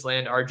did just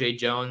land RJ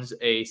Jones,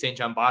 a St.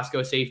 John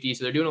Bosco safety.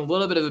 So they're doing a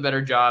little bit of a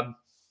better job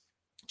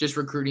just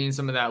recruiting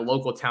some of that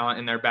local talent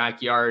in their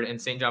backyard.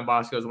 And St. John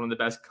Bosco is one of the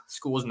best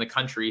schools in the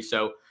country.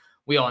 So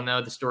we all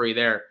know the story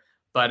there.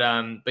 But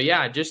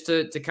yeah, just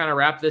to kind of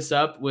wrap this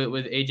up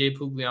with AJ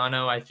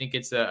Pugliano, I think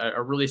it's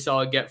a really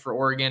solid get for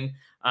Oregon.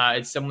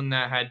 It's someone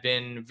that had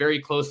been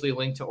very closely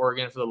linked to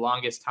Oregon for the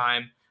longest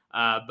time.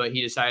 But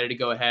he decided to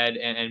go ahead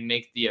and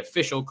make the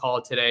official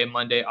call today,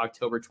 Monday,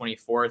 October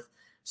 24th.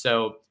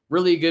 So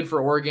really good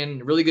for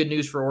Oregon, really good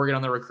news for Oregon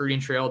on the recruiting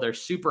trail. They're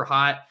super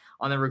hot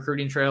on the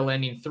recruiting trail,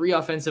 landing 3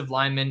 offensive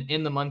linemen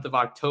in the month of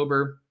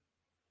October.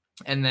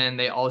 And then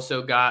they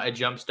also got a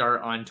jump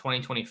start on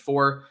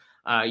 2024.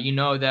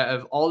 That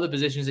of all the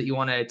positions that you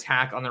want to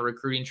attack on the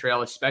recruiting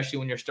trail, especially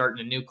when you're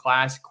starting a new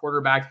class,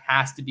 quarterback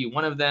has to be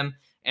one of them.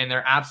 And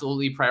they're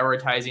absolutely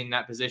prioritizing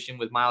that position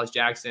with Miles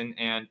Jackson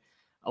and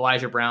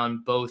Elijah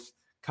Brown both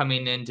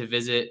coming in to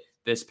visit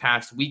this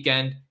past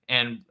weekend.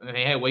 And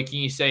hey, what can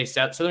you say?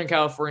 Southern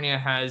California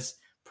has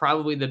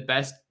probably the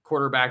best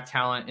quarterback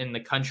talent in the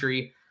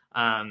country.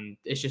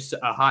 It's just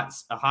a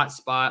hot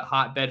spot,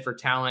 hotbed for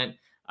talent,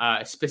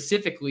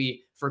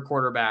 specifically for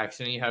quarterbacks.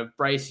 And you have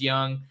Bryce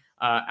Young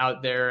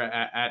out there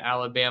at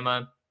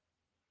Alabama.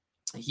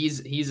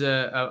 He's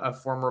a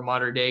former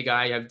Mater Dei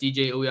guy. You have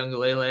DJ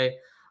Uiagalelei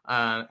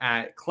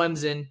at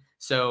Clemson.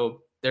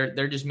 So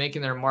they're just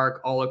making their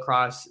mark all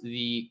across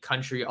the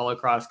country, all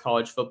across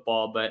college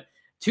football. But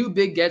 2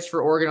 big gets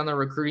for Oregon on the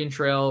recruiting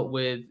trail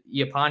with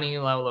Iapani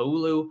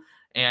Laulaulu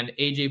and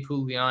AJ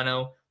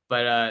Pugliano.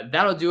 But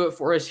that'll do it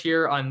for us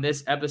here on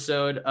this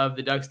episode of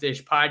the Ducks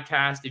Dish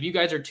podcast. If you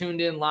guys are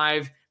tuned in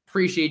live,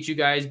 appreciate you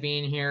guys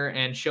being here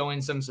and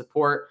showing some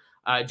support.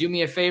 Do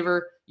me a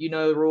favor, you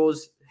know the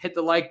rules. Hit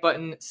the like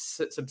button,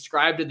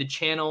 subscribe to the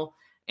channel,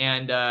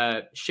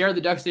 and share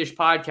the Ducks Dish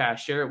podcast.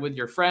 Share it with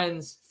your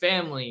friends,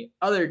 family,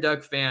 other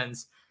Duck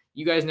fans.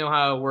 You guys know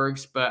how it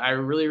works, but I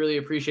really, really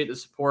appreciate the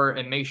support.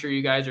 And make sure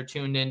you guys are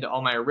tuned in to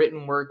all my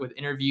written work with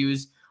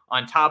interviews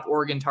on top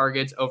Oregon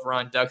targets over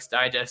on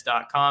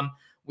ducksdigest.com.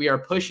 We are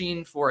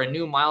pushing for a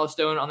new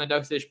milestone on the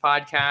Ducks Dish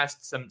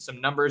podcast,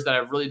 some numbers that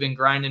I've really been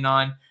grinding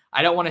on.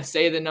 I don't want to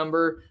say the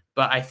number,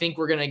 but I think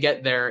we're going to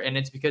get there. And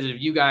it's because of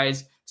you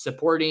guys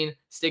supporting,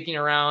 sticking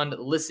around,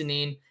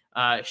 listening,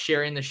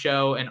 sharing the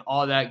show, and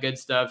all that good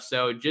stuff.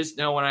 So just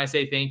know when I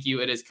say thank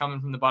you, it is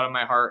coming from the bottom of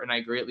my heart, and I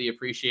greatly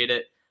appreciate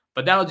it.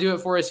 But that'll do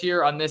it for us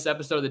here on this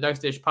episode of the Ducks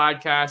Dish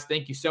podcast.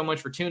 Thank you so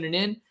much for tuning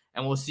in,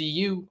 and we'll see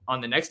you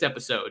on the next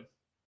episode.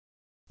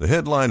 The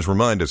headlines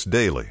remind us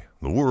daily,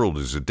 the world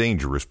is a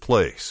dangerous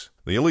place.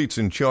 The elites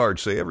in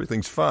charge say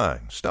everything's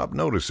fine, stop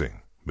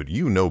noticing. But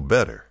you know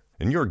better.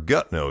 And your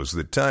gut knows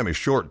that time is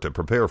short to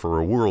prepare for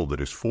a world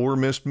that is 4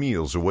 missed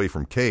meals away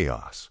from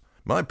chaos.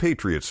 My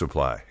Patriot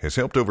Supply has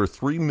helped over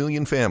 3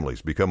 million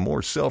families become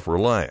more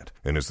self-reliant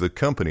and is the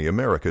company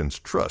Americans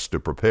trust to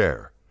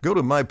prepare. Go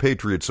to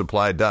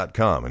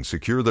MyPatriotSupply.com and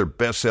secure their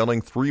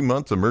best-selling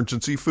 3-month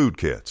emergency food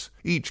kits.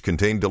 Each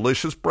contain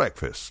delicious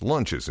breakfasts,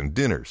 lunches, and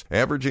dinners,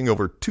 averaging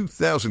over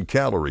 2,000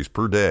 calories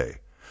per day.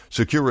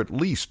 Secure at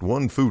least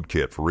one food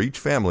kit for each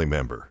family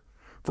member.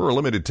 For a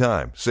limited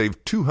time,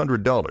 save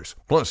 $200,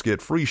 plus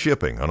get free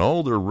shipping on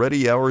all their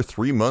Ready Hour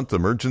 3-month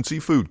emergency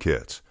food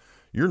kits.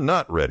 You're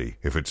not ready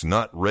if it's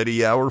not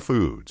Ready Hour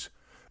Foods.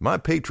 My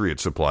Patriot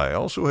Supply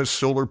also has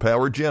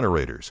solar-powered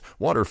generators,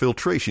 water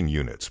filtration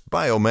units,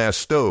 biomass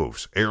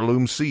stoves,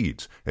 heirloom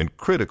seeds, and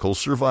critical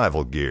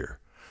survival gear.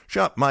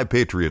 Shop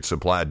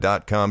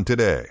MyPatriotSupply.com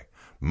today.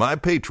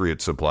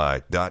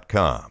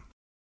 MyPatriotSupply.com.